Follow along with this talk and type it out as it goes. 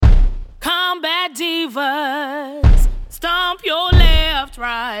Combat Divas. Stomp your left,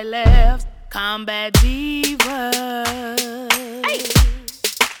 right, left. Combat Divas. Hey.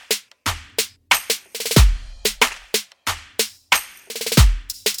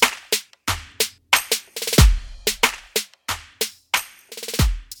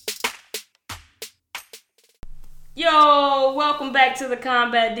 Yo, welcome back to the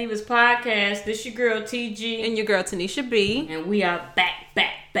Combat Divas podcast. This your girl TG. And your girl Tanisha B. And we are back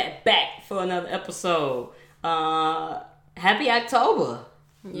for another episode. Happy October.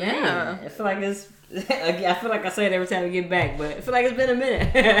 Yeah. Man, I feel like I say it every time we get back, but I feel like it's been a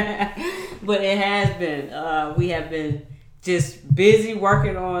minute. But it has been. We have been just busy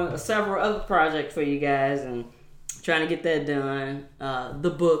working on several other projects for you guys and trying to get that done.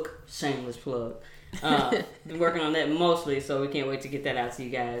 The book, shameless plug. Been working on that mostly, so we can't wait to get that out to you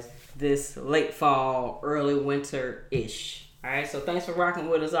guys this late fall, early winter-ish. Alright, so thanks for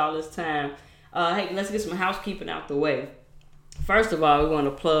rocking with us all this time. Hey, let's get some housekeeping out the way. First of all, we want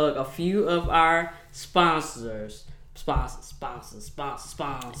to plug a few of our sponsors. Hey,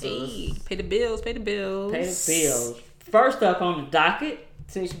 pay the bills. First up on the docket,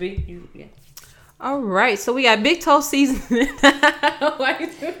 Tanisha B, yeah. All right, so we got Big Toe Seasoning. Why you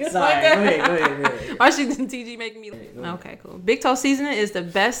doing this? Sorry, go ahead. Why should TG making me? Okay, cool. Big Toe Seasoning is the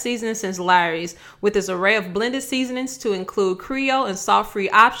best seasoning since Larry's. With its array of blended seasonings to include Creole and salt-free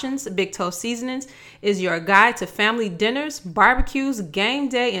options, Big Toe Seasonings is your guide to family dinners, barbecues, game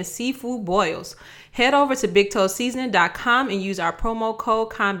day, and seafood boils. Head over to BigToeSeasoning.com and use our promo code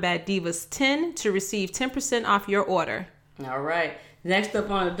CombatDivas10 to receive 10% off your order. All right. Next up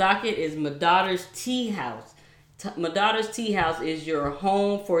on the docket is My Daughter's Tea House. My Daughter's Tea House is your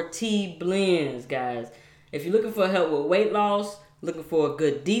home for tea blends, guys. If you're looking for help with weight loss, looking for a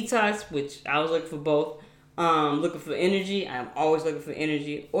good detox, which I was looking for both, looking for energy, I'm always looking for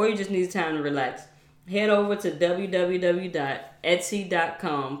energy, or you just need time to relax, head over to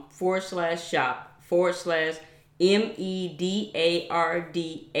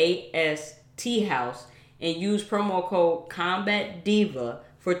www.etsy.com/shop/MEDARDAS Tea House and use promo code Combat Diva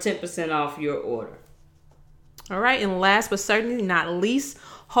for 10% off your order. All right, and last but certainly not least,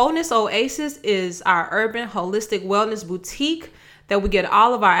 Wholeness Oasis is our urban holistic wellness boutique that we get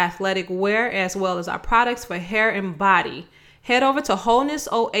all of our athletic wear as well as our products for hair and body. Head over to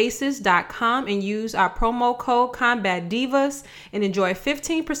wholenessoasis.com and use our promo code Combat Divas and enjoy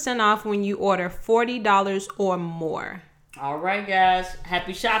 15% off when you order $40 or more. All right, guys,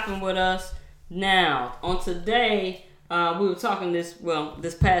 happy shopping with us. Now, on today, we were talking this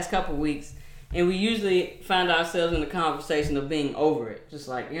past couple weeks, and we usually find ourselves in the conversation of being over it. Just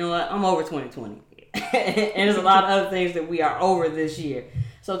like, you know what, I'm over 2020. And there's a lot of other things that we are over this year.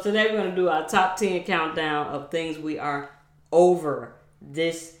 So today we're going to do our top 10 countdown of things we are over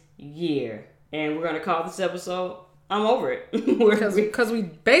this year. And we're going to call this episode, I'm Over It. Because we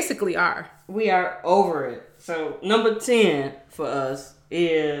basically are. We are over it. So number 10 for us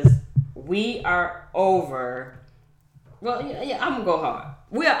is... we are over. Well, yeah, I'm gonna go hard.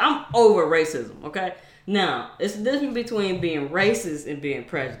 I'm over racism. Okay. Now, it's the difference between being racist and being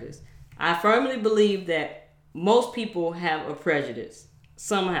prejudiced. I firmly believe that most people have a prejudice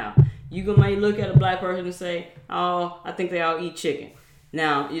somehow. You may look at a black person and say, "Oh, I think they all eat chicken."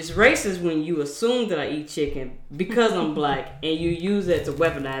 Now, it's racist when you assume that I eat chicken because I'm black and you use that to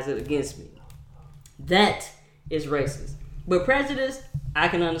weaponize it against me. That is racist. But prejudice, I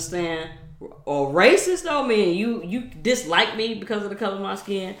can understand. Or racist though, man, you dislike me because of the color of my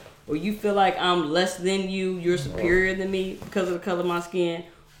skin, or you feel like I'm less than you, you're superior than me because of the color of my skin,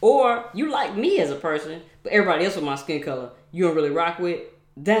 or you like me as a person, but everybody else with my skin color you don't really rock with.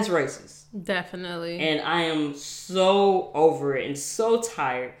 That's racist. Definitely. And I am so over it and so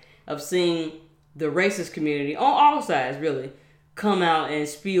tired of seeing the racist community on all sides really come out and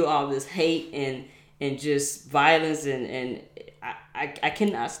spew all this hate and just violence and I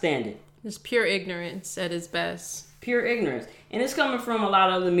cannot stand it. It's pure ignorance at its best. Pure ignorance. And it's coming from a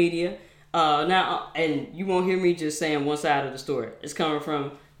lot of the media. Now, and you won't hear me just saying one side of the story. It's coming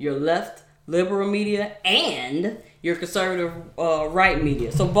from your left, liberal media, and your conservative right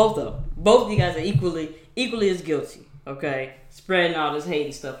media. So both of them. Both of you guys are equally as guilty. Okay? Spreading all this hate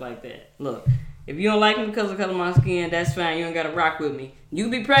and stuff like that. Look, if you don't like me because of the color of my skin, that's fine. You don't got to rock with me. You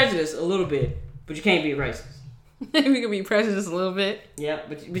can be prejudiced a little bit, but you can't be racist. We can be prejudiced a little bit. Yeah,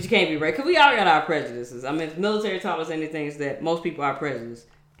 but you can't be right. Because we all got our prejudices. I mean, if the military taught us anything, is that most people are prejudiced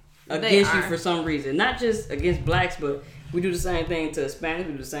against you for some reason. Not just against blacks, but we do the same thing to Hispanics.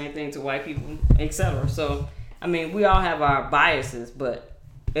 We do the same thing to white people, etc. So, I mean, we all have our biases, but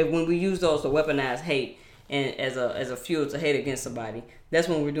when we use those to weaponize hate and as a fuel to hate against somebody, that's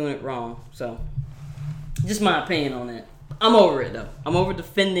when we're doing it wrong. So, just my opinion on that. I'm over it though. I'm over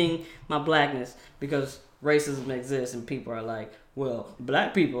defending my blackness because racism exists and people are like, well,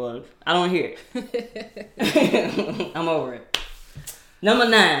 black people, I don't hear it. I'm over it. Number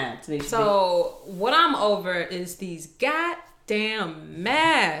 9. Tanisha So what I'm over is these goddamn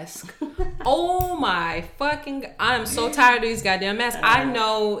masks. Oh my fucking! I'm so tired of these goddamn masks. I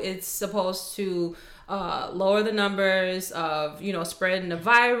know it's supposed to lower the numbers of spreading the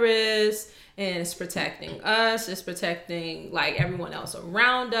virus, and it's protecting us. It's protecting like everyone else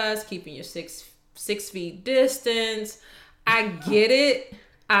around us, keeping your 6 feet distance. I get it.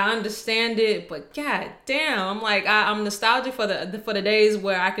 I understand it, but god damn, I'm like I'm nostalgic for the days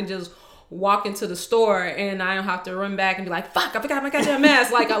where I can just walk into the store and I don't have to run back and be like, fuck, I forgot my goddamn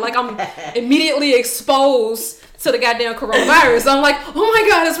mask. Like I'm immediately exposed to the goddamn coronavirus. I'm like, oh my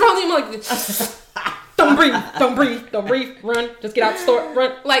god, it's probably. I'm like, don't breathe, run, just get out the store,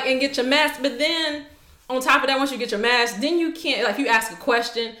 run, like, and get your mask. But then on top of that, once you get your mask, then you can't, like, if you ask a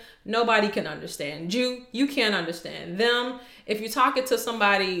question, nobody can understand you. You can't understand them. If you're talking to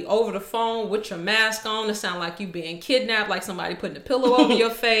somebody over the phone with your mask on, it sounds like you being kidnapped, like somebody putting a pillow over your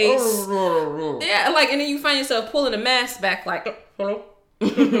face. Yeah, like, and then you find yourself pulling the mask back, like, hello?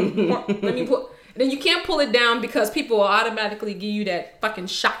 Let me put. Then you can't pull it down because people will automatically give you that fucking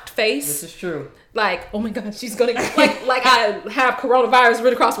shocked face. This is true. Like, oh my god, she's gonna like I have coronavirus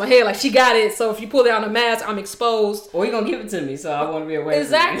right across my head. Like, she got it. So if you pull down the mask, I'm exposed. Or you're gonna give it to me, so I want to be away.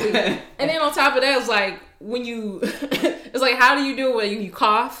 Exactly. And then on top of that, it's like when you, it's like, how do you do it when you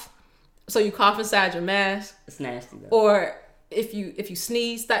cough? So you cough inside your mask. It's nasty though. Or if you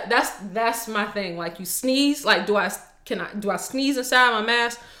sneeze, that's my thing. Like, you sneeze, like, do I sneeze inside my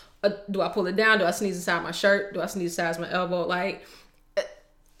mask? Do I pull it down? Do I sneeze inside my shirt? Do I sneeze inside my elbow? Like,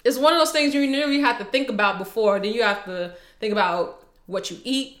 it's one of those things you really have to think about before. Then you have to think about what you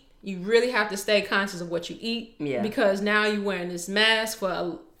eat. You really have to stay conscious of what you eat. Yeah. Because now you're wearing this mask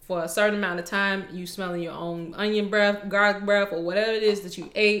for a certain amount of time. You smelling your own onion breath, garlic breath, or whatever it is that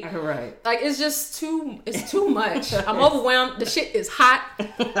you ate. Right. Like, it's just too much. I'm overwhelmed. The shit is hot.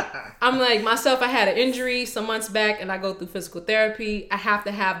 I'm like, myself, I had an injury some months back and I go through physical therapy. I have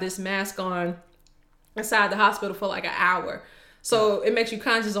to have this mask on inside the hospital for like an hour. So it makes you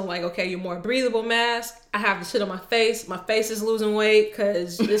conscious on like, okay, you're more breathable mask. I have the shit on my face. My face is losing weight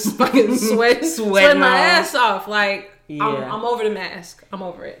because it's fucking sweating my ass off. Like, yeah. I'm over the mask. I'm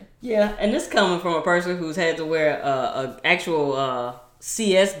over it. Yeah, and this coming from a person who's had to wear a actual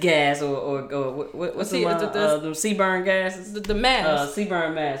CS gas or what's the Seaburn gases? The mask.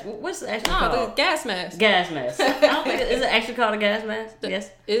 Seaburn mask. What's the actual called? No, the gas mask. Gas mask. I don't think is it actually called a gas mask?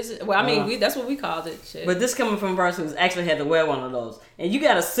 Yes. Well, I mean, that's what we called it. Shit. But this coming from a person who's actually had to wear one of those, and you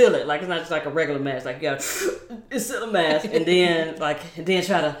gotta seal it. Like, it's not just like a regular mask. Like, you gotta seal a mask and then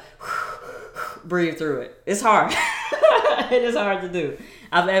try to breathe through it. It's hard. It is hard to do.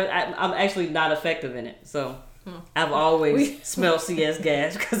 I'm actually not effective in it, so. I've always smelled CS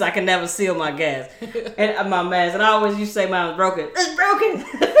gas because I can never seal my gas and my mask. And I always used to say mine was broken. It's broken.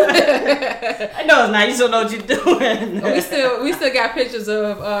 I know it's not. You still know what you're doing. We still got pictures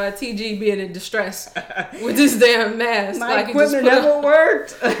of TG being in distress with this damn mask. My equipment never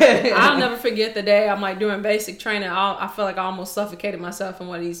worked. I'll never forget the day I'm like doing basic training. I felt like I almost suffocated myself in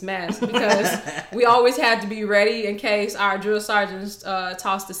one of these masks because we always had to be ready in case our drill sergeants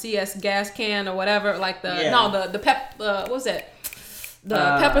tossed the CS gas can or whatever. Like what was it? The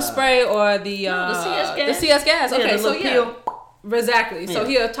pepper spray or the CS gas. The CS gas. Okay, so yeah. Exactly. So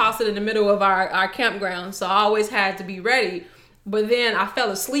he'll toss it in the middle of our campground. So I always had to be ready. But then I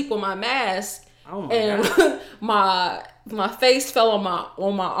fell asleep with my mask. Oh my god. my face fell on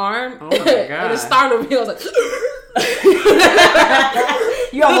my arm. Oh my god. And it startled me. I was like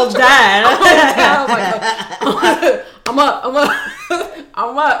you almost died. I'm up.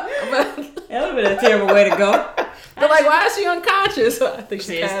 That would have been a terrible way to go. They're like, why is she unconscious? I think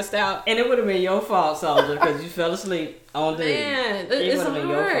she passed out. And it would have been your fault, soldier, because you fell asleep on duty. Man, it's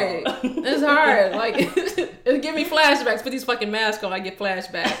hard. It's hard. Like, it give me flashbacks. Put these fucking masks on, I get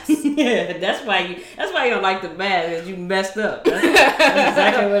flashbacks. Yeah, that's why you don't like the mask, because you messed up. That's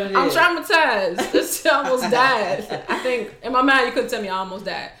exactly what it is. I'm traumatized. This almost died. I think, in my mind, you couldn't tell me I almost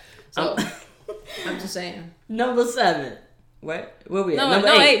died. So, I'm just saying. Number 7. What? Where we at? Number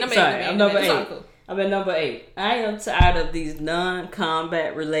 8. Sorry, I'm number 8. I'm at number 8. I am tired of these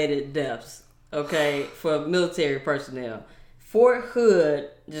non-combat related deaths, okay, for military personnel. Fort Hood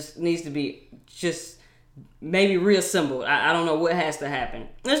just needs to be maybe reassembled. I don't know what has to happen.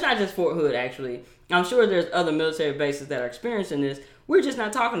 It's not just Fort Hood, actually. I'm sure there's other military bases that are experiencing this, We're just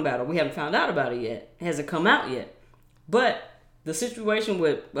not talking about it. We haven't found out about it yet. It hasn't come out yet. But the situation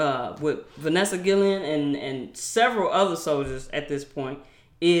with Vanessa Gillian and several other soldiers at this point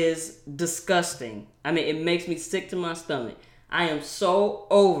is disgusting. I mean, it makes me sick to my stomach. I am so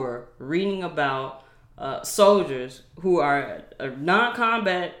over reading about soldiers who are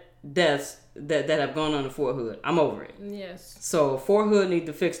non-combat deaths that have gone on to Fort Hood. I'm over it. Yes. So Fort Hood need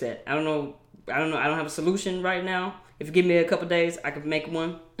to fix that. I don't know. I don't have a solution right now. If you give me a couple days, I could make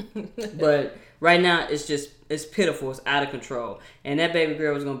one. But right now, it's pitiful. It's out of control. And that baby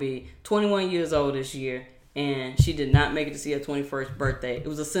girl was gonna be 21 years old this year, and she did not make it to see her 21st birthday. It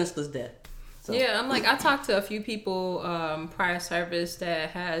was a senseless death. So. Yeah, I'm like, I talked to a few people prior service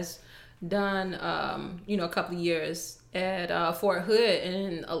that has done a couple of years at Fort Hood,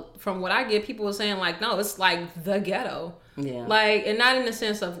 and from what I get, people were saying like, no, it's like the ghetto. Yeah. Like, and not in the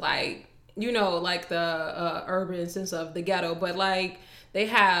sense of like, like the urban sense of the ghetto, but like they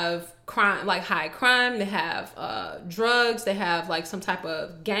have crime, like high crime, they have drugs, they have like some type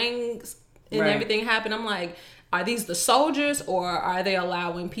of gangs and everything happen. I'm like, are these the soldiers, or are they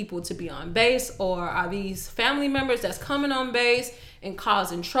allowing people to be on base, or are these family members that's coming on base and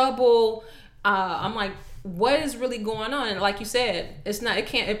causing trouble? I'm like, what is really going on? And like you said, it's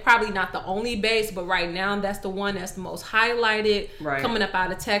probably not the only base, but right now that's the one that's the most highlighted coming up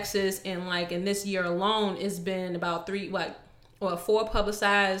out of Texas. And like in this year alone, it's been about 4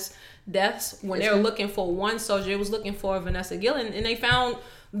 publicized deaths when they were looking for one soldier. It was looking for Vanessa Gillian, and they found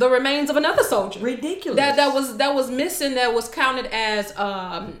the remains of another soldier. Ridiculous. That was missing, that was counted as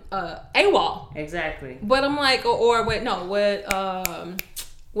AWOL. Exactly. But I'm like,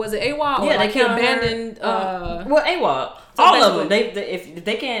 was it AWOL? Yeah, or like they killed abandoned. AWOL. So all of them.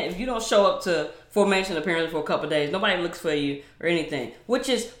 If you don't show up to formation appearance for a couple of days, nobody looks for you or anything, which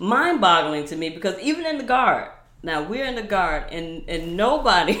is mind-boggling to me, because even in the Guard, now we're in the Guard, and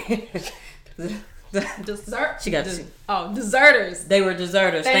nobody. Deserters. They were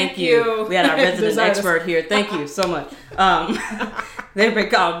deserters. Thank you. We had our resident expert here. Thank you so much. They've been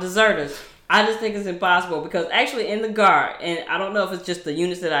called deserters. I just think it's impossible, because actually in the Guard, and I don't know if it's just the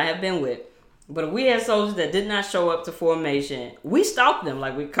units that I have been with, but if we had soldiers that did not show up to formation, we stalked them.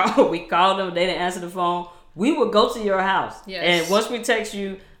 Like we called them, they didn't answer the phone. We would go to your house. Yes. And once we text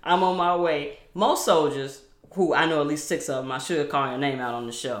you, I'm on my way. Most soldiers, who I know at least 6 of them, I should call your name out on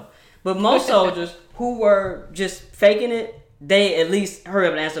the show, but most soldiers who were just faking it, they at least hurry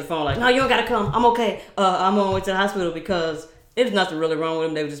up and answer the phone like, no, you don't gotta come. I'm okay. I'm on my way to the hospital because there's nothing really wrong with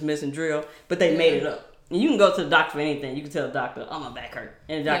them. They were just missing drill, but they made it up. And you can go to the doctor for anything. You can tell the doctor, oh, my back hurt.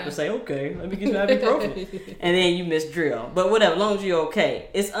 And the doctor say, okay, let me get you ibuprofen. And then you miss drill. But whatever, as long as you're okay.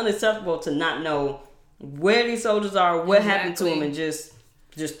 It's unacceptable to not know where these soldiers are, what happened to them, and just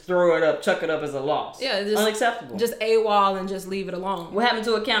throw it up, chuck it up as a loss. Yeah, it's unacceptable. Just AWOL and just leave it alone. What happened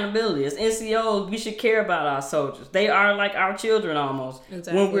to accountability? As NCOs, we should care about our soldiers. They are like our children almost.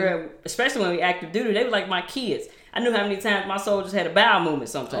 Exactly. Especially when we active duty, they were like my kids. I knew how many times my soldiers had a bowel movement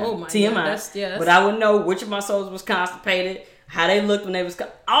sometimes. Oh my TMI. But I would know which of my soldiers was constipated, how they looked when they was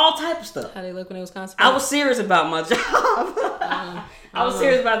all type of stuff. How they looked when they was constipated. I was serious about my job. I was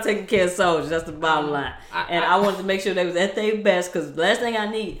serious about taking care of soldiers. That's the bottom line. I wanted to make sure they was at their best, because the last thing I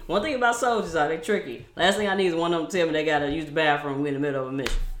need, one thing about soldiers are they tricky. Last thing I need is one of them tell me they gotta use the bathroom in the middle of a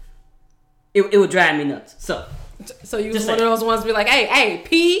mission. It would drive me nuts. So you was one of those ones to be like, hey,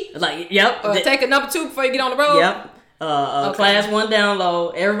 pee? Like, yep. Or take a number 2 before you get on the road? Yep. Okay. Class 1 down low.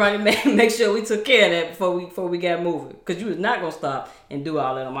 Everybody make sure we took care of that before we got moving. Because you was not going to stop and do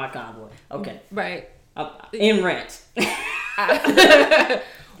all that on my convoy. Okay. Right. In rants.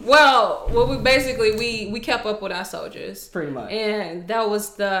 Well, we kept up with our soldiers. Pretty much. And that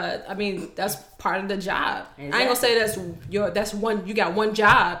was that's part of the job. Exactly. I ain't gonna say that's one, you got one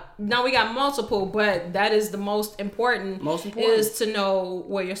job. Now we got multiple, but that is the most important is to know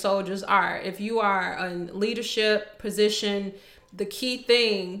where your soldiers are. If you are in leadership position, the key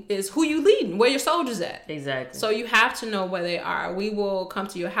thing is who you leading, where your soldiers at. Exactly. So you have to know where they are. We will come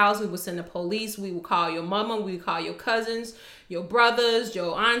to your house. We will send the police. We will call your mama. We will call your cousins, your brothers,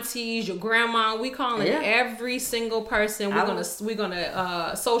 your aunties, your grandma. We calling every single person. We're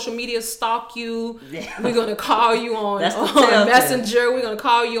gonna social media stalk you. Yeah. We're gonna call you on Messenger. We're gonna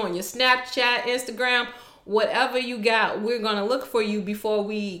call you on your Snapchat, Instagram, whatever you got. We're gonna look for you before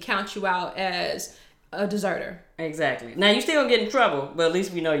we count you out as a deserter. Exactly. Now, you still gonna get in trouble, but at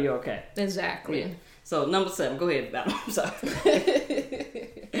least we know you're okay. Exactly. Yeah. So, number 7. Go ahead, Val. I'm sorry.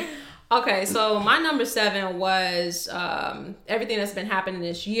 Okay, so my number 7 was everything that's been happening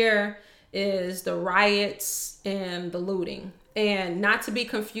this year is the riots and the looting. And not to be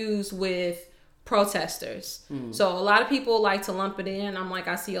confused with protesters. So a lot of people like to lump it in. I'm like,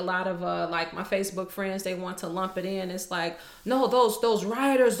 I see a lot of like my Facebook friends, they want to lump it in. It's like, no, those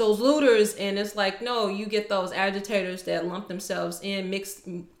rioters, those looters. And it's like, no, you get those agitators that lump themselves in,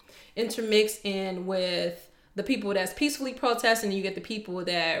 intermix in with the people that's peacefully protesting. You get the people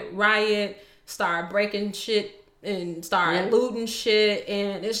that riot, start breaking shit and start looting shit.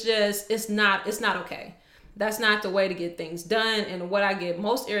 And it's not okay. That's not the way to get things done. And what I get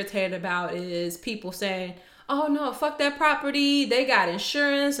most irritated about is people saying, oh no, fuck that property, they got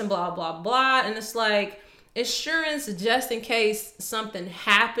insurance and blah, blah, blah. And it's like, insurance just in case something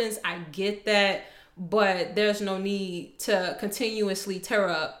happens, I get that. But there's no need to continuously tear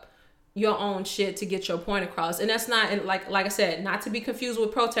up your own shit to get your point across. And that's not, like I said, not to be confused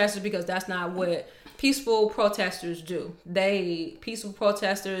with protesters, because that's not what peaceful protesters do. Peaceful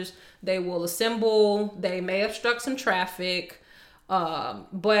protesters, they will assemble, they may obstruct some traffic,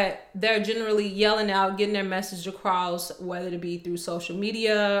 but they're generally yelling out, getting their message across, whether it be through social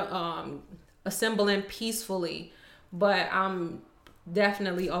media, assembling peacefully. But I'm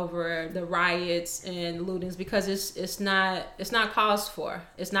definitely over the riots and lootings, because it's not caused for.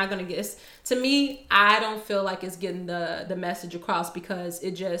 It's not gonna get. To me, I don't feel like it's getting the message across, because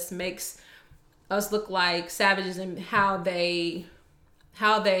it just makes us look like savages in how they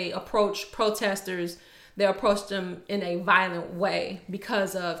approach protesters. They approach them in a violent way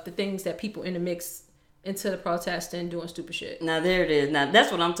because of the things that people intermix into the protest and doing stupid shit. Now there it is. Now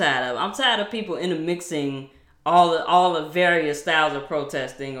that's what I'm tired of. I'm tired of people intermixing all the various styles of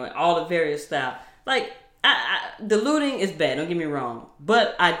protesting, or all the various styles. Like, the looting is bad, don't get me wrong,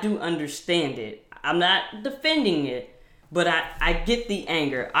 but I do understand it. I'm not defending it, but I get the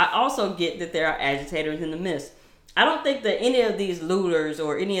anger. I also get that there are agitators in the midst. I don't think that any of these looters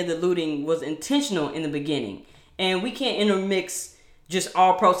or any of the looting was intentional in the beginning. And we can't intermix just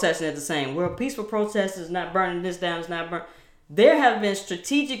all protesting at the same. Well, peaceful protest is not burning this down, it's not burning. There have been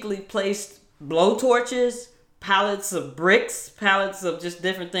strategically placed blowtorches, pallets of bricks, pallets of just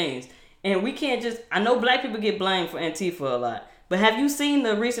different things. And we can't just, I know black people get blamed for Antifa a lot, but have you seen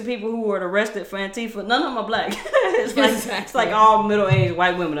the recent people who were arrested for Antifa? None of them are black. It's like all middle-aged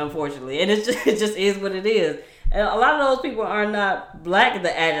white women, unfortunately. And it just is what it is. And a lot of those people are not black,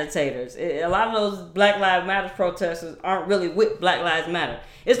 the agitators. A lot of those Black Lives Matter protesters aren't really with Black Lives Matter.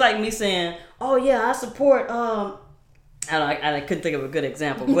 It's like me saying, oh yeah, I support, I couldn't think of a good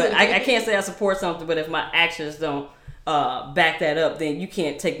example, but I can't say I support something, but if my actions don't back that up, then you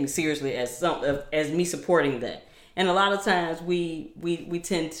can't take me seriously as me supporting that. And a lot of times we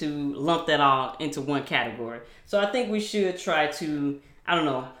tend to lump that all into one category. So I think we should try to,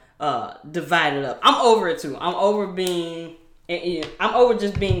 divide it up. I'm over it too. I'm over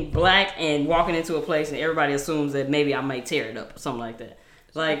just being black and walking into a place and everybody assumes that maybe I might tear it up or something like that.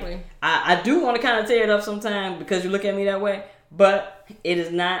 Like, I do want to kind of tear it up sometimes because you look at me that way, but it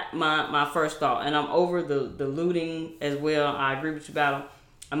is not my first thought. And I'm over the looting as well. I agree with you about it.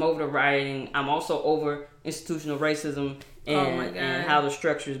 I'm over the rioting. I'm also over institutional racism and how the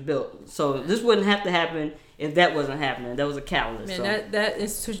structure is built. So this wouldn't have to happen if that wasn't happening. That was a catalyst. Man, that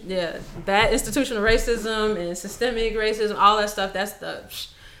institutional racism and systemic racism, all that stuff,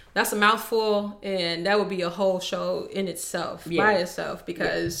 that's a mouthful, and that would be a whole show in itself, by itself,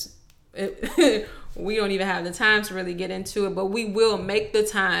 because we don't even have the time to really get into it, but we will make the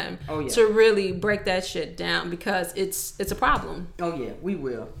time to really break that shit down, because it's a problem. Oh yeah, we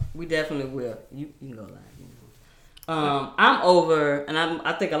will. We definitely will. You can go live. I'm over, and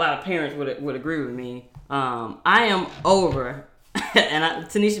I think a lot of parents would agree with me. I am over, and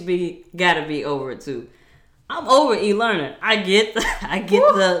Tanisha gotta be over it too. I'm over e-learning. I get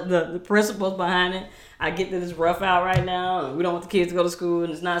the principles behind it. I get that it's rough out right now, and we don't want the kids to go to school,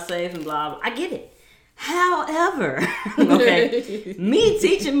 and it's not safe, and blah, blah. I get it. However, me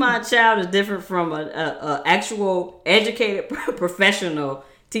teaching my child is different from a actual educated professional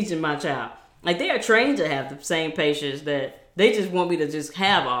teaching my child. Like, they are trained to have the same patience that they just want me to just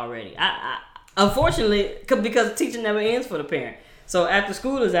have already. I unfortunately, because teaching never ends for the parent. So after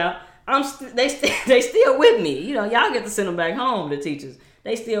school is out, they still with me. You know, y'all get to send them back home, the teachers.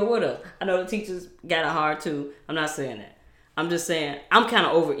 They still with us. I know the teachers got it hard too. I'm not saying that. I'm just saying I'm kind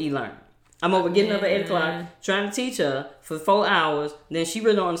of over e-learning. I'm over getting up at 8 o'clock, trying to teach her for 4 hours. Then she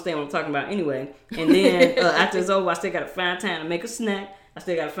really don't understand what I'm talking about anyway. And then after it's over, I still got to find time to make a snack. I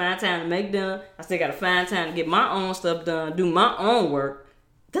still got to find time to make dinner. I still got to find time to get my own stuff done, do my own work.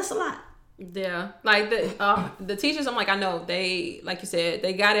 That's a lot. Yeah. Like the teachers, I'm like, I know they, like you said,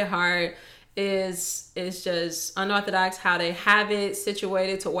 they got it hard. is just unorthodox how they have it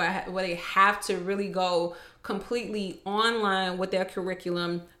situated to where they have to really go completely online with their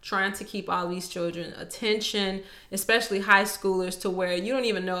curriculum, trying to keep all these children attention, especially high schoolers, to where you don't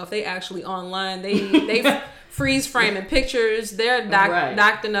even know if they actually online. They freeze framing pictures. They're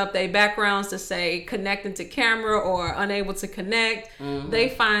doctoring up their backgrounds to say connecting to camera or unable to connect. They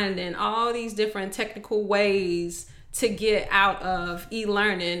find in all these different technical ways to get out of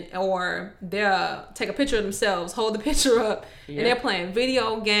e-learning, or they'll take a picture of themselves, hold the picture up, and they're playing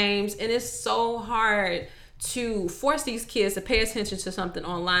video games. And it's so hard to force these kids to pay attention to something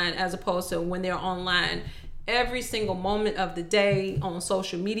online, as opposed to when they're online every single moment of the day on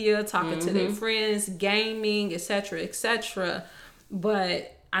social media, talking to their friends, gaming, etc., etc.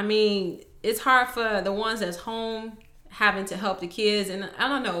 But I mean, it's hard for the ones that's home having to help the kids, and I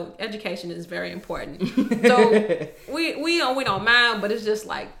don't know, education is very important. So we don't mind, but it's just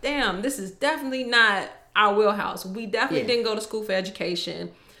like, damn, this is definitely not our wheelhouse. We definitely didn't go to school for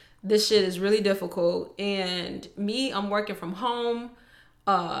education. This shit is really difficult. And me, I'm working from home,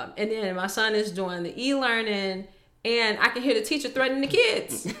 and then my son is doing the e-learning, and I can hear the teacher threatening the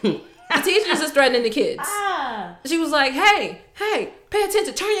kids. The teacher's just threatening the kids. She was like, hey, pay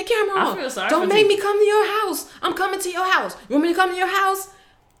attention. Turn your camera on. I feel sorry Don't for make me teachers. come to your house. I'm coming to your house. You want me to come to your house?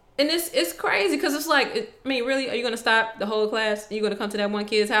 And it's crazy, because it's like, I mean, really, are you going to stop the whole class? Are you going to come to that one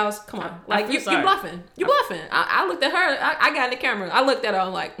kid's house? Come on. Like, you bluffing. You bluffing. I looked at her. I got in the camera. I looked at her.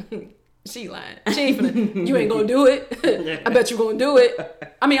 I'm like, she lying. She ain't finna, you ain't going to do it. I bet you going to do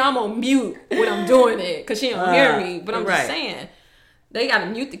it. I mean, I'm on mute when I'm doing it, because she don't hear me. But I'm just saying. They got to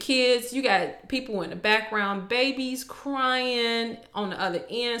mute the kids. You got people in the background, babies crying on the other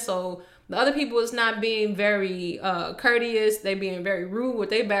end. So the other people is not being very courteous. They being very rude with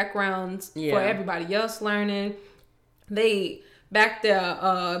their backgrounds for everybody else learning. They back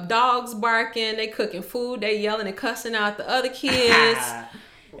there, dogs barking. They cooking food. They yelling and cussing out the other kids.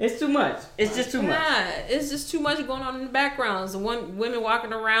 It's too much. It's just too much. Yeah, it's just too much going on in the backgrounds. Women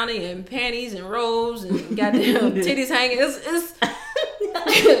walking around in panties and robes and goddamn titties hanging. It's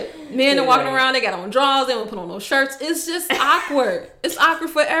men are walking around. They got on drawers. They don't put on no shirts. It's just awkward. It's awkward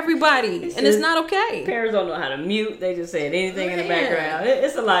for everybody, and it's not okay. Parents don't know how to mute. They just saying anything in the background.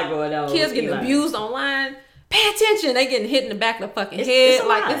 It's a lot going on. Kids getting abused online. Pay attention. They getting hit in the back of the fucking head. It's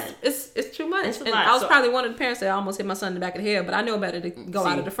like it's too much. It's a and lot. I was probably one of the parents that almost hit my son in the back of the head, but I know better to go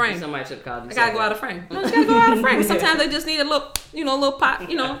out of the frame. Somebody should call. I gotta go out of frame. No, you gotta go out of frame. Sometimes they just need a little pop,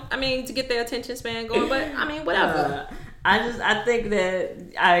 I mean, to get their attention span going. But I mean, whatever. I think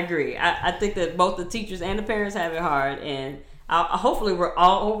that I agree. I think that both the teachers and the parents have it hard, and hopefully we're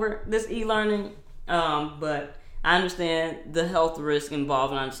all over this e-learning. But I understand the health risk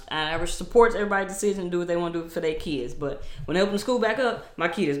involved, and I support everybody's decision to do what they want to do for their kids. But when they open the school back up, my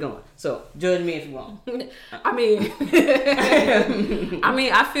kid is going. So judge me if you want. I mean,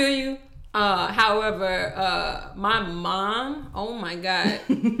 I feel you. However, my mom, oh my God,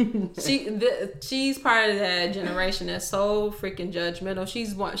 she's part of that generation that's so freaking judgmental.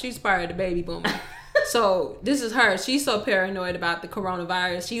 She's part of the baby boomer. So this is her. She's so paranoid about the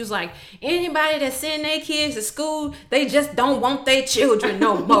coronavirus. She was like, anybody that send their kids to school, they just don't want their children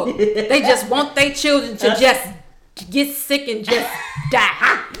no more. They just want their children to just get sick and just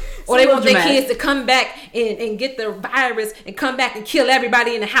die. Or they want their kids to come back and get the virus and come back and kill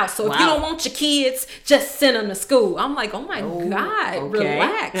everybody in the house. So if you don't want your kids, just send them to school. I'm like, oh my God,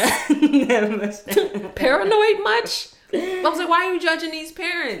 relax. Paranoid much? I was like, why are you judging these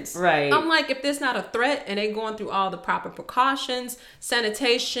parents? Right. I'm like, if there's not a threat and they going through all the proper precautions,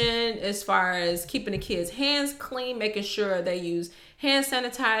 sanitation, as far as keeping the kids' hands clean, making sure they use hand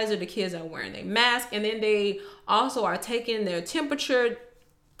sanitizer, the kids are wearing their mask, and then they also are taking their temperature.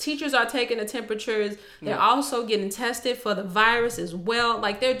 Teachers are taking the temperatures. They're also getting tested for the virus as well.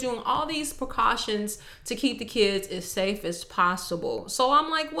 Like, they're doing all these precautions to keep the kids as safe as possible. So I'm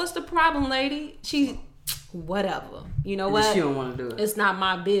like, what's the problem, lady? Whatever. You know what? She don't want to do it. It's not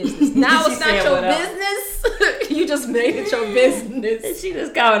my business. Now it's not your business. You just made it your business. She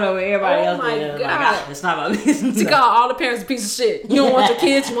just coming over everybody else. Oh my there. God. Like, it's not my business. She call all the parents a piece of shit. You don't want your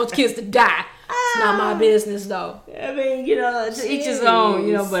kids. You want your kids to die. It's not my business, though. I mean, to each his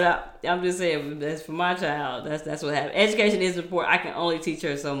own, but I'm just saying, that's for my child. That's what happened. Education is important. I can only teach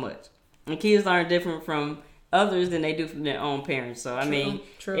her so much. And kids learn different from others than they do from their own parents. So, I mean,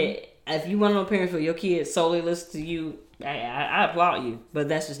 if you want to know parents for your kids solely listen to you, I applaud you. But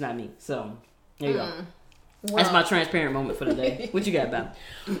that's just not me. So, there you go. Well, that's my transparent moment for the day. What you got, about?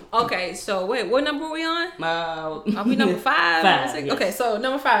 Okay, so wait, what number are we on? Are we number 5? 5, yes. Okay, so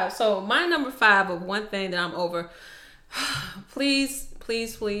number 5. So my number 5 of one thing that I'm over. Please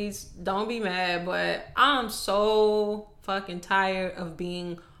please don't be mad, but I'm so fucking tired of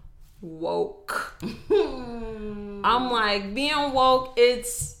being woke. I'm like, being woke,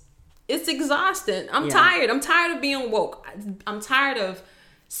 it's exhausting. I'm tired of being woke. I'm tired of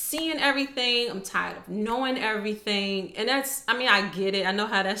seeing everything. I'm tired of knowing everything. And I get it. I know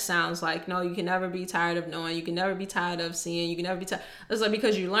how that sounds like. No, you can never be tired of knowing. You can never be tired of seeing. You can never be tired. It's like,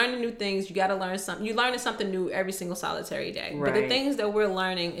 because you're learning new things, you got to learn something. You're learning something new every single solitary day. Right. But the things that we're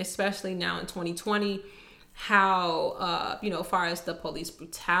learning, especially now in 2020, how, far as the police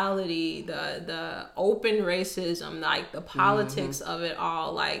brutality, the open racism, like the politics of it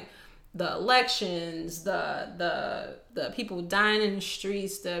all, like, the elections, the people dying in the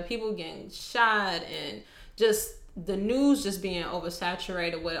streets, the people getting shot, and just the news just being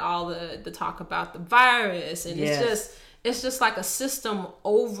oversaturated with all the talk about the virus, and it's just like a system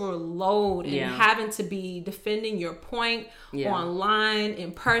overload, and having to be defending your point online,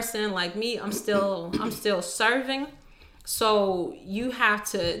 in person. Like me, I'm still serving. So you have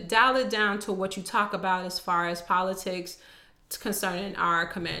to dial it down to what you talk about as far as politics concerning our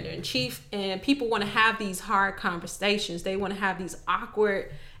commander-in-chief, and people want to have these hard conversations. They want to have these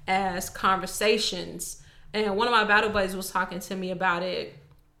awkward ass conversations. And one of my battle buddies was talking to me about it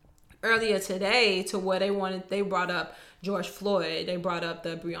earlier today, to where they brought up George Floyd, they brought up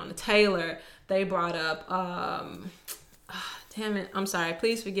the Breonna Taylor, they brought up damn it, I'm sorry,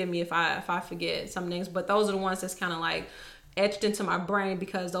 please forgive me if I forget some names, but those are the ones that's kind of like etched into my brain,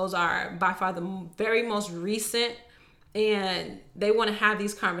 because those are by far the very most recent. And they want to have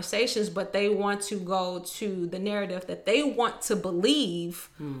these conversations, but they want to go to the narrative that they want to believe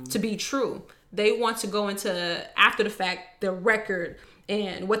to be true. They want to go into, after the fact, the record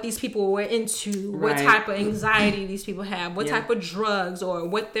and what these people were into, what type of anxiety these people have, what type of drugs, or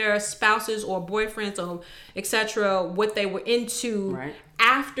what their spouses or boyfriends or etc., what they were into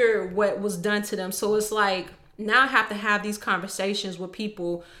after what was done to them. So it's like, now I have to have these conversations with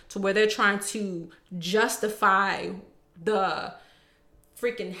people to where they're trying to justify the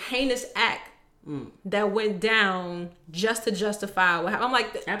freaking heinous act that went down just to justify what happened. I'm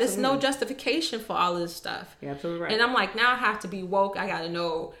like, there's no justification for all of this stuff. You're absolutely right. And I'm like, now I have to be woke. I got to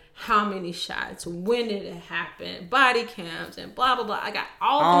know how many shots, when did it happen, body cams, and blah, blah, blah. I got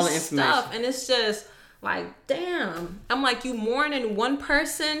all this stuff. And it's just like, damn. I'm like, you mourning one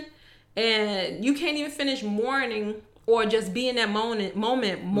person and you can't even finish mourning, or just be in that moment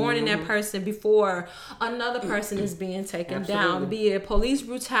mourning that person before another person is being taken down, be it police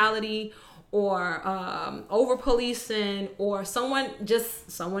brutality or over policing, or someone in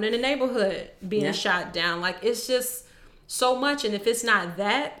the neighborhood being shot down. Like, it's just so much. And if it's not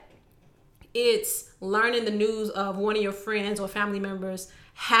that, it's learning the news of one of your friends or family members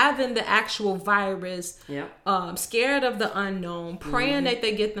having the actual virus, scared of the unknown, praying that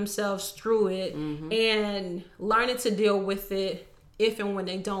they get themselves through it, and learning to deal with it if and when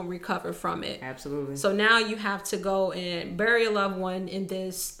they don't recover from it. Absolutely. So now you have to go and bury a loved one in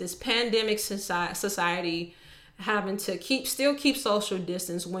this pandemic society, having to still keep social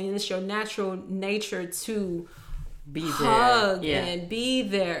distance when it's your natural nature to be there, hug and be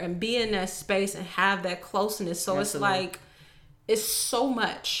there and be in that space and have that closeness. So it's like, it's so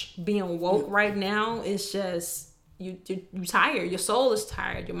much being woke right now. It's just, you're tired. Your soul is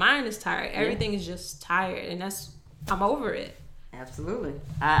tired. Your mind is tired. Everything is just tired. And I'm over it. Absolutely.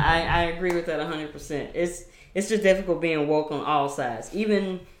 I agree with that 100%. It's just difficult being woke on all sides.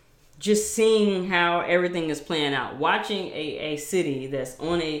 Even just seeing how everything is playing out. Watching a city that's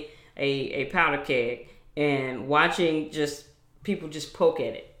on a powder keg, and watching just people just poke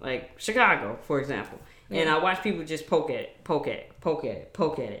at it. Like Chicago, for example. And I watch people just poke at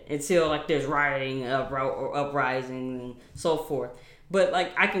it until like there's rioting or uprising and so forth. But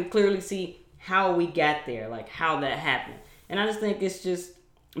like, I can clearly see how we got there, like how that happened. And I just think it's just,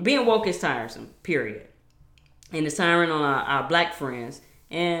 being woke is tiresome, period. And it's tiring on our black friends.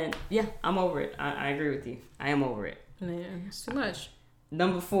 And yeah, I'm over it. I agree with you. I am over it. Man, it's too much.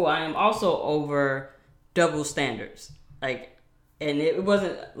 Number 4, I am also over double standards. Like, and it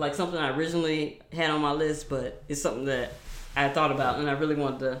wasn't like something I originally had on my list, but it's something that I thought about, and I really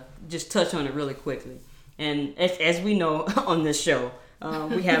wanted to just touch on it really quickly. And as we know on this show,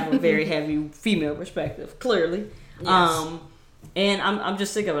 we have a very heavy female perspective, clearly. Yes. And I'm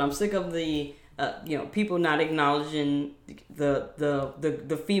just sick of it. I'm sick of the people not acknowledging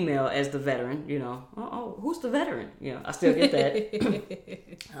the female as the veteran. Who's the veteran? I still get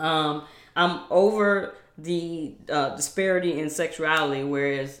that. I'm over the disparity in sexuality,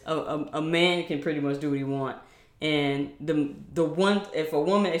 whereas a man can pretty much do what he wants, and if a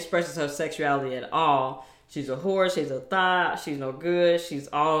woman expresses her sexuality at all, She's a whore. She's a thot. She's no good. She's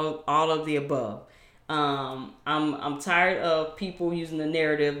all of the above. I'm tired of people using the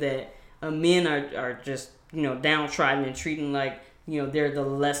narrative that men are just downtrodden and treating like they're the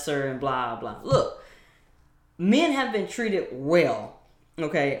lesser and blah blah. Look, men have been treated well,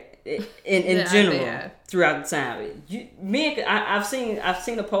 okay, in general throughout the time. I've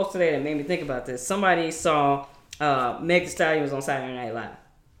seen a post today that made me think about this. Somebody saw Meg Thee Stallion was on Saturday Night Live,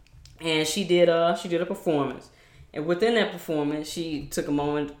 and she did a performance, and within that performance, she took a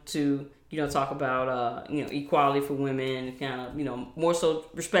moment to talk about equality for women, kind of more so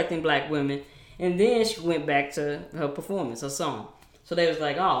respecting black women, and then she went back to her performance, her song. So they was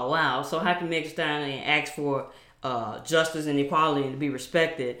like, oh wow, so how can Meg Thee Stallion ask for justice and equality and to be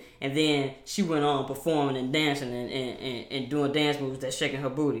respected, and then she went on performing and dancing and doing dance moves that's shaking her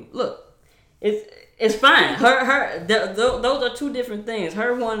booty? Look, it's fine. Those are two different things.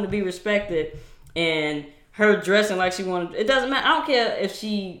 Her wanting to be respected and her dressing like she wanted. It doesn't matter. I don't care if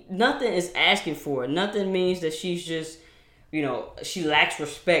nothing is asking for it. Nothing means that she's just, she lacks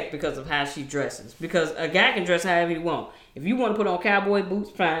respect because of how she dresses. Because a guy can dress however he wants. If you want to put on cowboy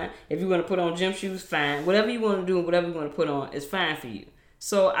boots, fine. If you want to put on gym shoes, fine. Whatever you want to do, whatever you want to put on, is fine for you.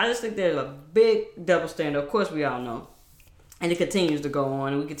 So I just think there's a big double standard. Of course, we all know, and it continues to go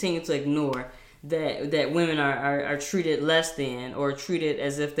on, and we continue to ignore that women are treated less than or treated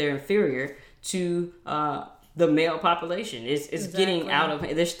as if they're inferior to the male population. It's exactly. Getting out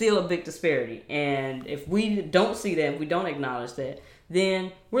of. There's still a big disparity, and if we don't see that, if we don't acknowledge that,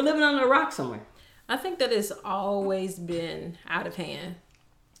 then we're living under a rock somewhere. I think that it's always been out of hand.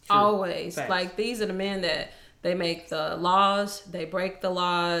 True. Always. Facts. Like, these are the men that they make the laws, they break the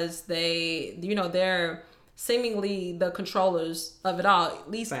laws, they're seemingly the controllers of it all. At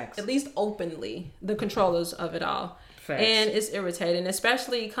least openly the controllers of it all. Facts. And it's irritating,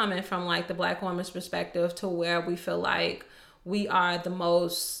 especially coming from like the black woman's perspective, to where we feel like we are the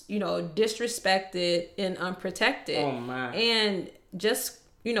most, disrespected and unprotected. Oh my. And just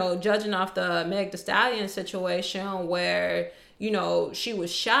judging off the Meg Thee Stallion situation where, she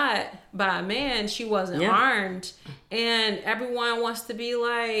was shot by a man, she wasn't armed, and everyone wants to be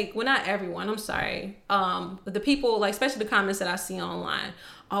like, well, not everyone, I'm sorry. But the people, like, especially the comments that I see online,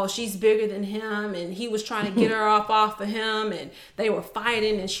 oh, she's bigger than him, and he was trying to get her off of him, and they were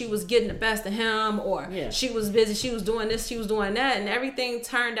fighting, and she was getting the best of him, or she was busy, she was doing this, she was doing that, and everything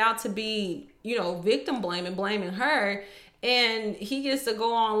turned out to be, victim blaming her. And he gets to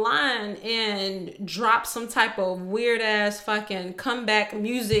go online and drop some type of weird ass fucking comeback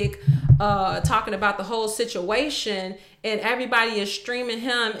music, talking about the whole situation, and everybody is streaming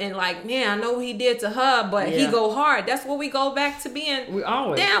him and like, man, I know what he did to her, but he go hard. That's what we go back to being. We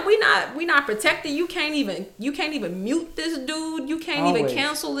always. Damn, we not protected. You can't even mute this dude. You can't even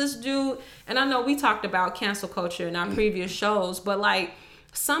cancel this dude. And I know we talked about cancel culture in our previous shows, but like,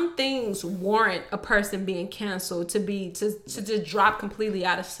 some things warrant a person being canceled to drop completely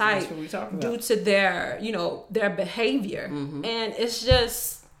out of sight due to their their behavior. Mm-hmm. And it's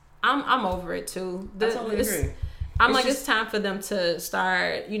just I'm over it too. I totally agree. It's time for them to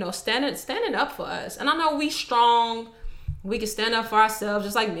start standing up for us. And I know we strong. We can stand up for ourselves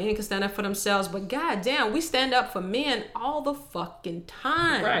just like men can stand up for themselves. But goddamn, we stand up for men all the fucking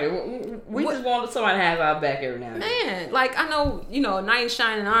time. Right. We just want somebody to have our back every now and then. Man, like, I know, knight in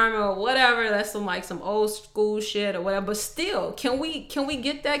shining armor or whatever. That's some old school shit or whatever. But still, can we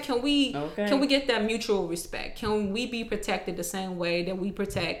get that? Can we get that mutual respect? Can we be protected the same way that we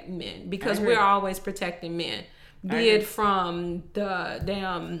protect men? Because we're always protecting men. Be it from the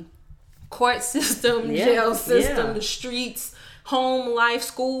damn court system, jail system, the streets, home life,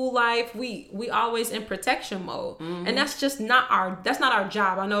 school life. We always in protection mode. Mm-hmm. And that's not our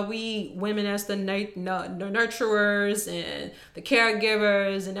job. I know we women as the nurturers and the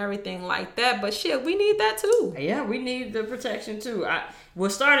caregivers and everything like that, but shit, we need that too. Yeah, we need the protection too.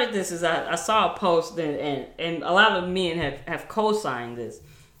 What started this is I saw a post and a lot of men have co-signed this.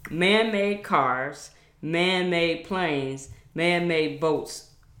 Man-made cars, man-made planes, man-made boats.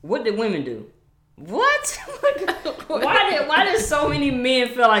 What did women do? What? Why did so many men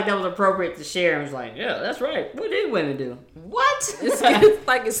feel like that was appropriate to share? And was like, yeah, that's right. What did women do? What? It's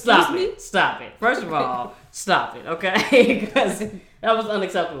like, excuse me? Stop it. First of all, stop it, okay? Because that was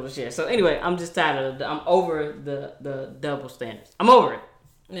unacceptable to share. So anyway, I'm just tired of I'm over the double standards. I'm over it.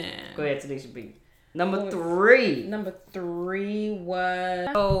 Yeah. Go ahead, Tanisha B. Number three,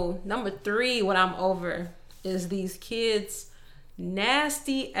 what I'm over is these kids'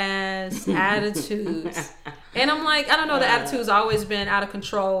 nasty ass attitudes. And I'm like, I don't know, the attitude's always been out of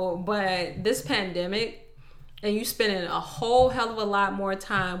control, but this pandemic, and you spending a whole hell of a lot more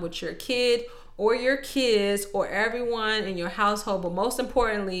time with your kid or your kids or everyone in your household, but most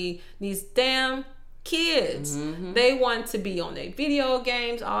importantly, these damn kids. They want to be on their video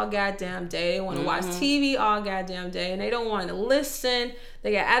games all goddamn day. They want to watch TV all goddamn day, and they don't want to listen.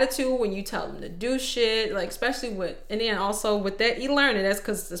 They got attitude when you tell them to do shit, like especially with, and then also with that e-learning. That's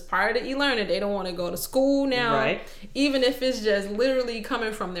because it's part of the e-learning. They don't want to go to school now, right? Even if it's just literally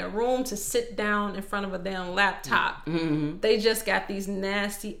coming from their room to sit down in front of a damn laptop. They just got these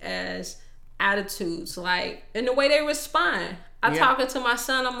nasty ass attitudes, like, and the way they respond. I talking to my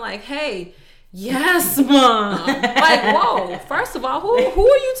son, I'm like, hey, yes, mom. Like, whoa. First of all, who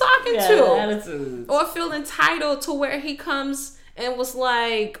are you talking to? Attitudes. Or feel entitled to where he comes and was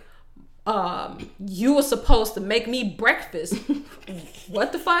like, you were supposed to make me breakfast.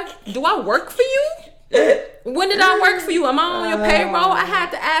 What the fuck? Do I work for you? When did I work for you? Am I on your payroll? I had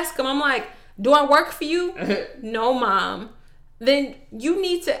to ask him. I'm like, do I work for you? No, mom. Then you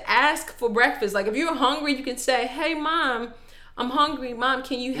need to ask for breakfast. Like, if you're hungry, you can say, hey, mom, I'm hungry. Mom,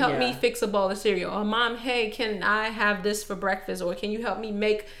 can you help me fix a bowl of cereal? Or mom, hey, can I have this for breakfast? Or can you help me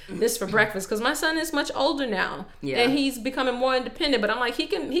make this for breakfast? Because my son is much older now. And he's becoming more independent. But I'm like, he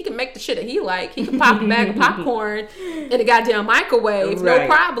can make the shit that he like. He can pop a bag of popcorn in a goddamn microwave. No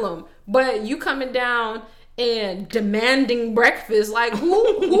problem. But you coming down and demanding breakfast, like,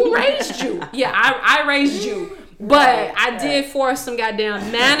 who raised you? Yeah, I raised you. But I did force some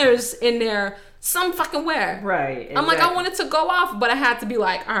goddamn manners in there some fucking where. Right. Exactly. I'm like, I wanted to go off, but I had to be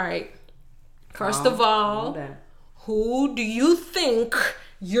like, all right, first of all, who do you think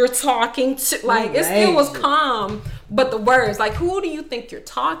you're talking to? Like, it still was calm, but the words, like, who do you think you're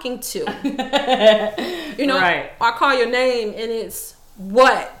talking to? You know, I call your name and it's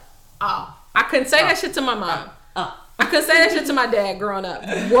what? Oh, I couldn't say that shit to my mom. I couldn't say that shit to my dad growing up.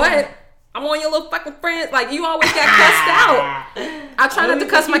 What? I'm on your little fucking friends. Like, you always got cussed out. I try not to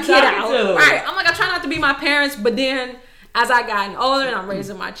cuss my kid out. Right. I'm like, I try not to be my parents, but then as I gotten older and I'm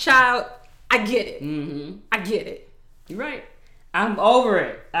raising my child, I get it. I get it. You're right. I'm over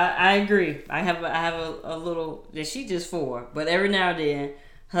it. I agree. I have a little, she just 4, but every now and then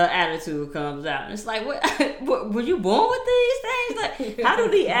her attitude comes out. And it's like, what were you born with these things? Like, how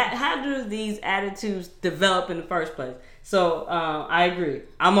do these attitudes develop in the first place? So I agree.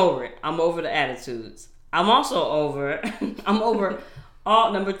 I'm over it. I'm over the attitudes. I'm also over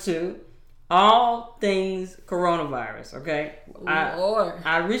all number 2, all things coronavirus. Okay,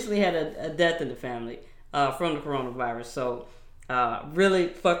 I recently had a death in the family from the coronavirus. So really,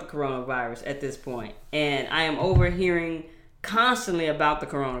 fuck the coronavirus at this point. And I am overhearing constantly about the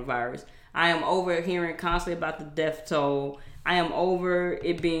coronavirus. I am overhearing constantly about the death toll. I am over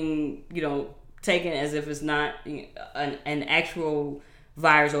it being, taken as if it's not an actual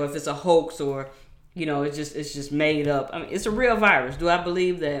virus, or if it's a hoax, or it's just made up. I mean, it's a real virus. Do I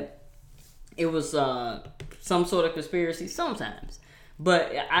believe that it was some sort of conspiracy? Sometimes,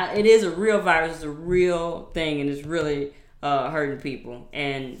 but it is a real virus. It's a real thing, and it's really hurting people.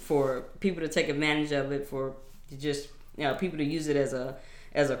 And for people to take advantage of it, for just people to use it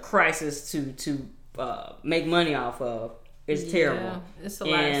as a crisis to make money off of. It's terrible. It's a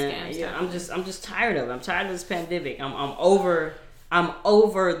lot of scams. Yeah, I'm just tired of it. I'm tired of this pandemic. I'm over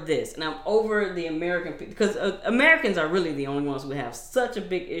this, and I'm over the American people, because Americans are really the only ones who have such a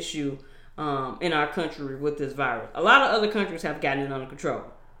big issue in our country with this virus. A lot of other countries have gotten it under control.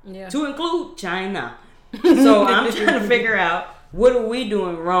 Yeah. To include China. So I'm trying to figure out, what are we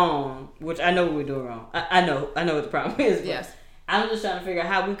doing wrong? Which I know what we're doing wrong. I know what the problem is. Yes. I'm just trying to figure out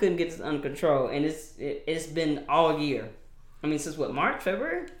how we couldn't get this under control, and it's been all year. I mean, since what, March,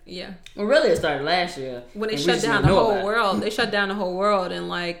 February? Yeah. Well, really, it started last year. When they shut down the whole world. They shut down the whole world in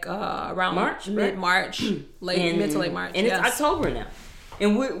like around March, mid-March, mid to late March. And it's October now.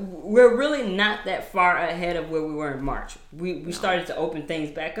 And we're really not that far ahead of where we were in March. We started to open things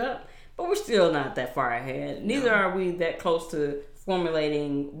back up, but we're still not that far ahead. Neither are we that close to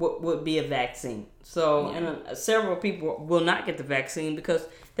formulating what would be a vaccine. So, and several people will not get the vaccine because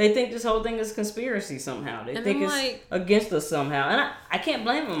they think this whole thing is conspiracy somehow. They think it's against us somehow. And I can't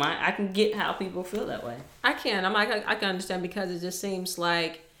blame them. I can get how people feel that way. I can. I can understand, because it just seems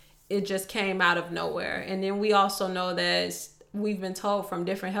like it just came out of nowhere. And then we also know that we've been told from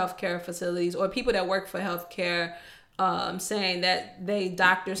different healthcare facilities or people that work for healthcare saying that they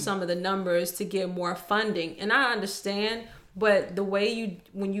doctor some of the numbers to get more funding. And I understand. But the way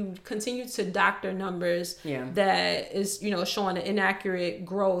when you continue to doctor numbers that is, showing the inaccurate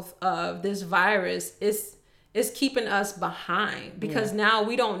growth of this virus, it's keeping us behind, because now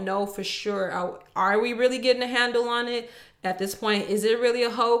we don't know for sure. Are we really getting a handle on it at this point? Is it really a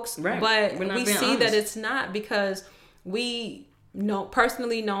hoax? Right. But we see that it's not, because we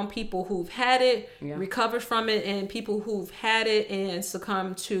personally known people who've had it, Yeah. recovered from it, and people who've had it and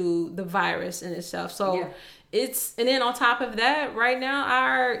succumbed to the virus in itself. So Yeah. and then on top of that, right now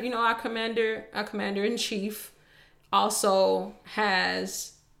our commander in chief also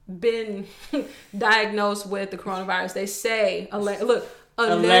has been diagnosed with the coronavirus. They say allegedly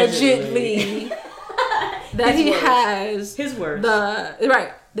that he has his words.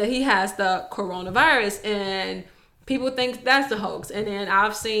 that he has the coronavirus, and people think that's the hoax. And then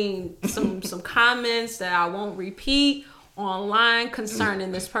I've seen some comments that I won't repeat online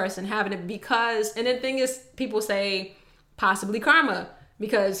concerning this person having it, because, and the thing is, people say possibly karma,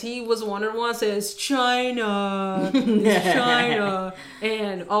 because he was one of the ones that says China, China,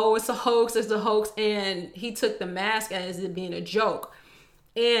 and it's a hoax, and he took the mask as it being a joke,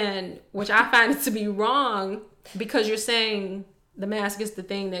 and which I find it to be wrong, because you're saying the mask is the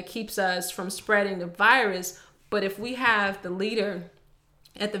thing that keeps us from spreading the virus. But if we have the leader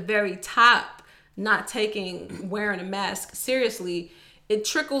at the very top not wearing a mask seriously, it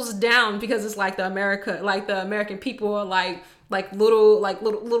trickles down, because it's like the American people are like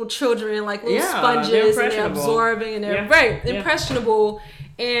little children, like little sponges, and they're absorbing, and they're impressionable,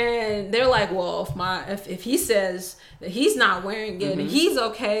 and they're like, well, if he says that he's not wearing it and he's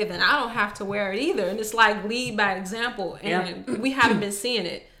okay, then I don't have to wear it either. And it's like lead by example, and we haven't been seeing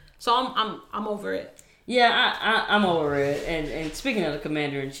it, so I'm over it. Yeah, I'm over it. And speaking of the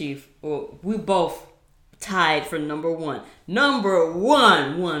commander-in-chief, we both tied for number one. Number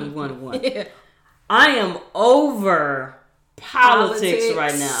one. Yeah. I am over politics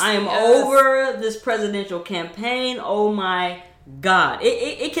right now. I am over this presidential campaign. Oh my God.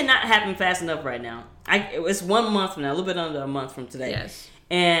 It cannot happen fast enough right now. It's 1 month from now, a little bit under a month from today. Yes.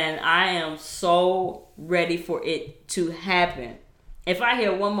 And I am so ready for it to happen. If I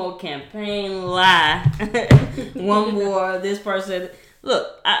hear one more campaign lie, one more this person,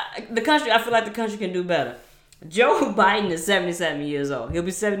 look, I feel like the country can do better. Joe Biden is 77 years old. He'll be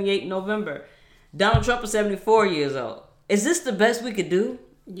 78 in November. Donald Trump is 74 years old. Is this the best we could do?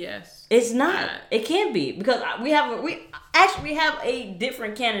 Yes. It's not. It can't be, because we have a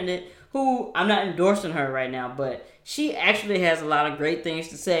different candidate who, I'm not endorsing her right now, but she actually has a lot of great things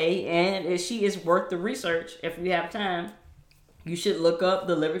to say, and she is worth the research. If we have time, you should look up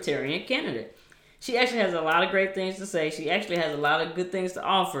the Libertarian candidate. She actually has a lot of great things to say. She actually has a lot of good things to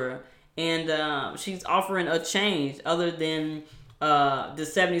offer. And she's offering a change other than the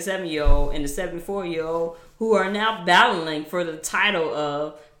 77-year-old and the 74-year-old who are now battling for the title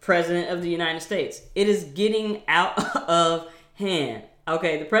of President of the United States. It is getting out of hand.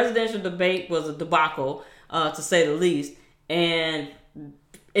 Okay, the presidential debate was a debacle, to say the least. And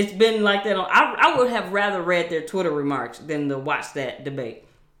it's been like that. I would have rather read their Twitter remarks than to watch that debate.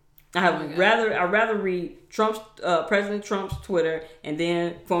 I'd rather read President Trump's Twitter and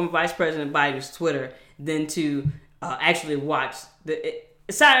then former Vice President Biden's Twitter than to actually watch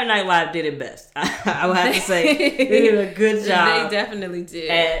Saturday Night Live did it best. I would have to say they did a good job. They definitely did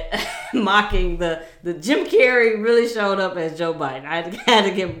at mocking the Jim Carrey really showed up as Joe Biden. I had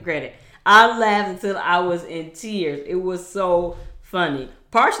to give him credit. I laughed until I was in tears. It was so funny.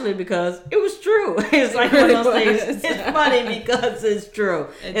 Partially because it was true. It's like one of those things. It's funny because it's true.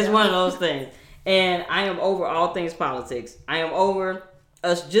 It's one of those things. And I am over all things politics. I am over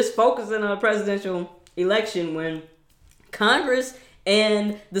us just focusing on a presidential election when Congress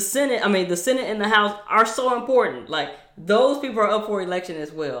and the Senate and the House are so important. Like, those people are up for election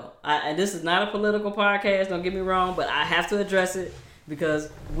as well. And this is not a political podcast, don't get me wrong, but I have to address it, because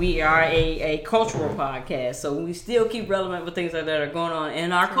we are a cultural podcast, so we still keep relevant with things like that are going on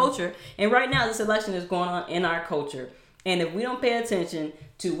in our culture. And right now, this election is going on in our culture. And if we don't pay attention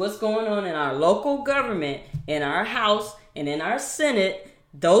to what's going on in our local government, in our House, and in our Senate,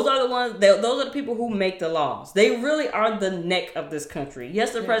 those are the people who make the laws. They really are the neck of this country.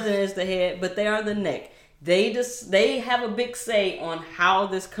 Yes, the president is the head, but they are the neck. They have a big say on how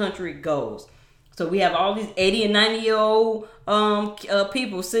this country goes. So we have all these 80 and 90-year-old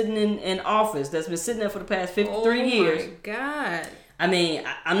people sitting in office that's been sitting there for the past 53 years. Oh, my God. I mean,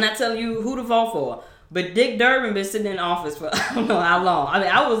 I'm not telling you who to vote for, but Dick Durbin been sitting in office for I don't know how long. I mean,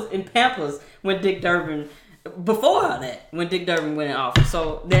 I was in Pampers when Dick Durbin went in office.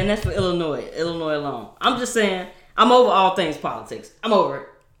 So then that's for Illinois alone. I'm just saying, I'm over all things politics. I'm over it.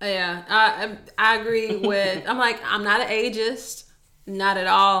 Yeah, I agree with, I'm not an ageist. Not at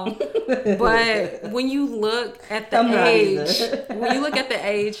all. But when you look at the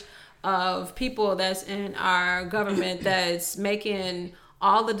age of people that's in our government that's making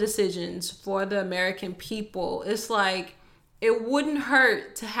all the decisions for the American people, it's like, it wouldn't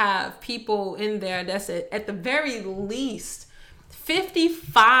hurt to have people in there that's at the very least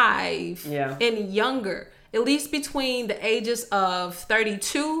 55 Yeah. and younger, at least between the ages of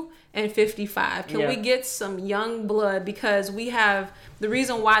 32 and 55. Can we get some young blood? Because we have, the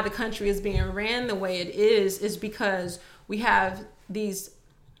reason why the country is being ran the way it is because we have these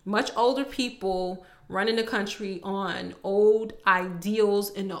much older people running the country on old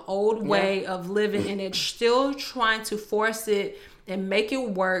ideals and the old way of living, and it's still trying to force it and make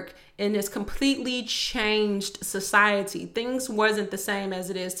it work in this completely changed society. Things wasn't the same as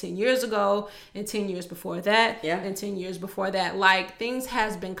it is 10 years ago, and 10 years before that, and 10 years before that. Like, things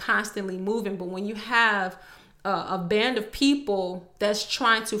has been constantly moving, but when you have a band of people that's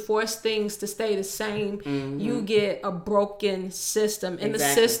trying to force things to stay the same, you get a broken system, and the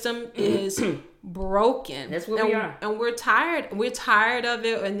system is broken. That's what we are, and we're tired. We're tired of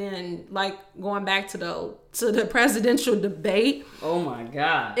it. And then, like, going back to the presidential debate. Oh my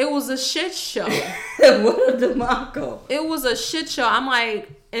God! It was a shit show. What a debacle! It was a shit show. I'm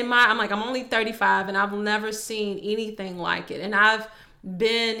I'm only 35, and I've never seen anything like it. And I've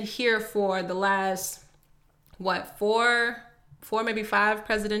been here for the last four, maybe 5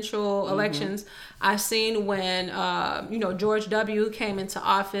 presidential elections. I've seen when George W. came into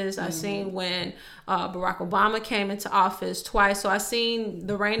office. I've seen when Barack Obama came into office twice. So I've seen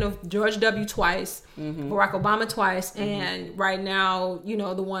the reign of George W. twice, Barack Obama twice, and right now,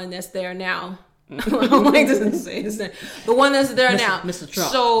 the one that's there now. I don't like to say his name. The one that's there now, Mr.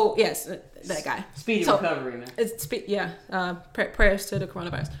 Trump. So yes, that guy. Speedy recovery, man. It's prayers to the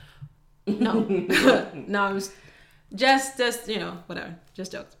coronavirus. No, no, it was just whatever,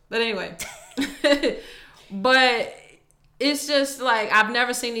 just jokes. But anyway, but it's just like, I've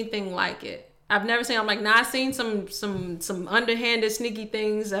never seen anything like it. I've seen some underhanded, sneaky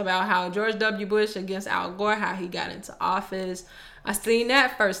things about how George W. Bush against Al Gore, how he got into office. I seen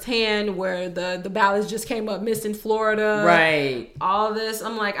that firsthand, where the ballots just came up missing Florida. Right. All this,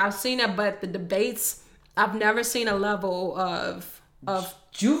 I'm like, I've seen that, but the debates, I've never seen a level of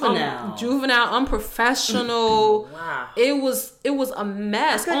juvenile, unprofessional. Wow. It was a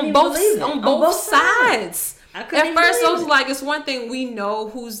mess on both sides. At first, I was like, it's one thing, we know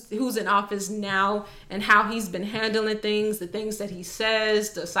who's in office now and how he's been handling things, the things that he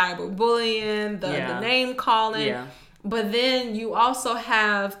says, the cyberbullying, the name calling. Yeah. But then you also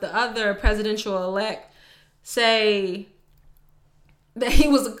have the other presidential elect say that he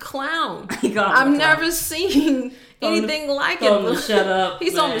was a clown. I've never seen anything like it. Told him to shut up.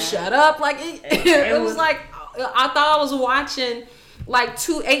 He's told him to shut up. Like it was like, I thought I was watching like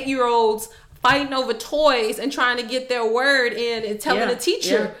 2 8-year-olds fighting over toys and trying to get their word in and telling the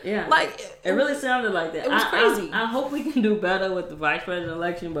teacher. Yeah. Like it really sounded like that. It was crazy. I hope we can do better with the vice president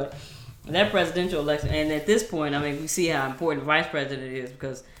election, but that presidential election, and at this point, we see how important the vice president is,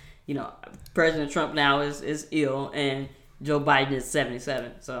 because President Trump now is ill, and Joe Biden is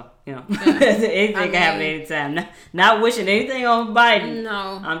 77, so anything can happen anytime. Not wishing anything on Biden.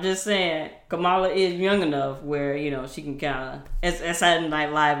 No, I'm just saying Kamala is young enough where she can kind of, as Saturday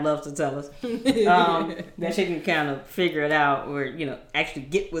Night Live loves to tell us, that she can kind of figure it out, or actually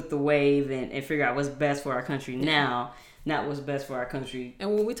get with the wave and figure out what's best for our country now. Not what's best for our country.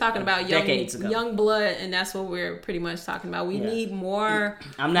 And when we're talking about young blood, and that's what we're pretty much talking about. We need more.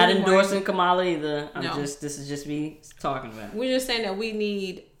 I'm not endorsing Kamala either. This is just me talking about it. We're just saying that we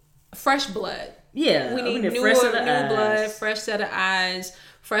need fresh blood. Yeah. We need new blood, fresh set of eyes,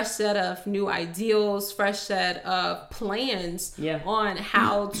 fresh set of new ideals, fresh set of plans on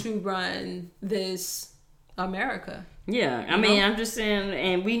how to run this America. Yeah. I'm just saying,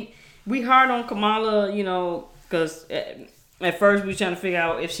 and we hard on Kamala, because at first we were trying to figure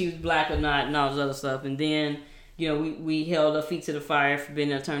out if she was black or not and all this other stuff. And then, we held her feet to the fire for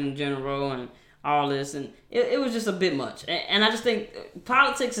being Attorney General and all this. And it was just a bit much. And I just think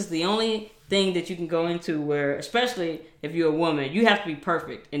politics is the only thing that you can go into where, especially if you're a woman, you have to be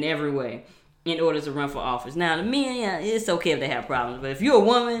perfect in every way in order to run for office. Now, the men, it's okay if they have problems. But if you're a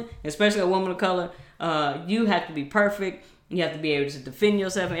woman, especially a woman of color, you have to be perfect. You have to be able to defend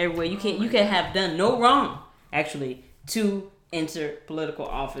yourself in every way. You can't have done no wrong, actually, to enter political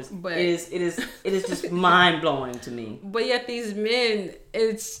office. But it is just mind blowing to me. But yet these men,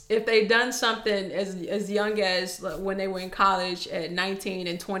 if they done something as young as when they were in college at 19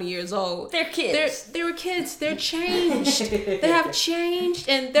 and 20 years old, they're kids. They were kids. They're changed. They have changed,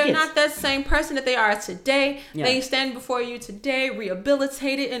 and they're not that same person that they are today. Yeah. They stand before you today,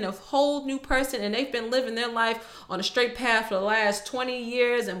 rehabilitated and a whole new person, and they've been living their life on a straight path for the last 20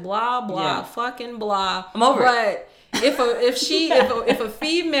 years and blah blah fucking blah. I'm over it. If a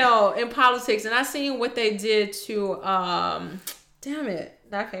female in politics, and I seen what they did to damn it,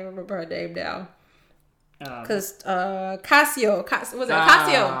 I can't remember her name now. Because Casio,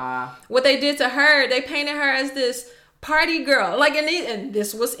 what they did to her, they painted her as this party girl, like, and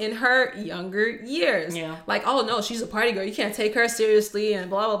this was in her younger years. Yeah. Like, oh no, she's a party girl, you can't take her seriously,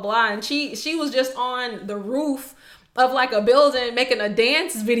 and blah blah blah. And she was just on the roof of like a building making a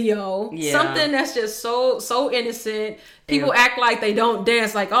dance video. Yeah. Something that's just so innocent. People act like they don't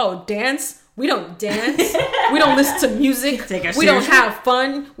dance. Like, oh, dance. We don't dance. We don't listen to music. We don't have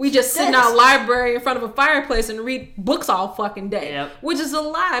fun. We just sit in our library in front of a fireplace and read books all fucking day. Yep. Which is a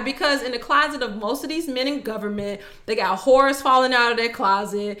lie, because in the closet of most of these men in government, they got whores falling out of their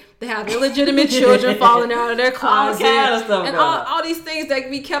closet. They have illegitimate children falling out of their closet. All kind of stuff, and all these things that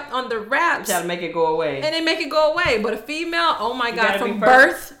we kept under wraps. Try to make it go away. And they make it go away. But a female, oh my God, from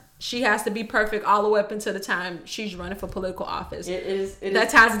birth, she has to be perfect all the way up until the time she's running for political office. That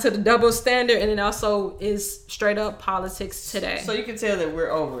ties into the double standard, and it also is straight up politics today. So you can tell that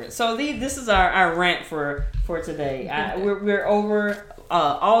we're over it. So this is our rant for today. We're over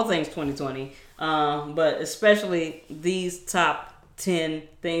all things 2020, but especially these top 10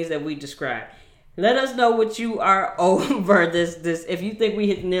 things that we described. Let us know what you are over this. If you think we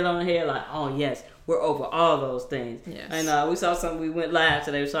hit the nail on the head, like, oh yes, we're over all those things. Yes. And we saw some. We went live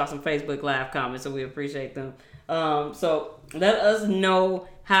today. We saw some Facebook live comments, so we appreciate them. So let us know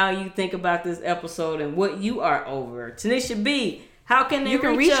how you think about this episode and what you are over. Tanisha B, how can they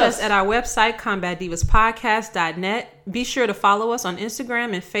reach us? At our website, combatdivaspodcast.net. Be sure to follow us on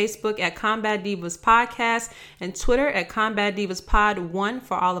Instagram and Facebook at Combat Divas Podcast, and Twitter at Combat Divas Pod 1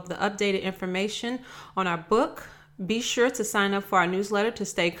 for all of the updated information on our book. Be sure to sign up for our newsletter to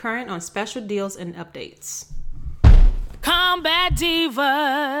stay current on special deals and updates. Combat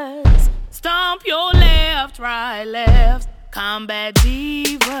Divas. Stomp your left, right, left. Combat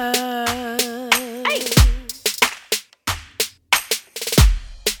Divas.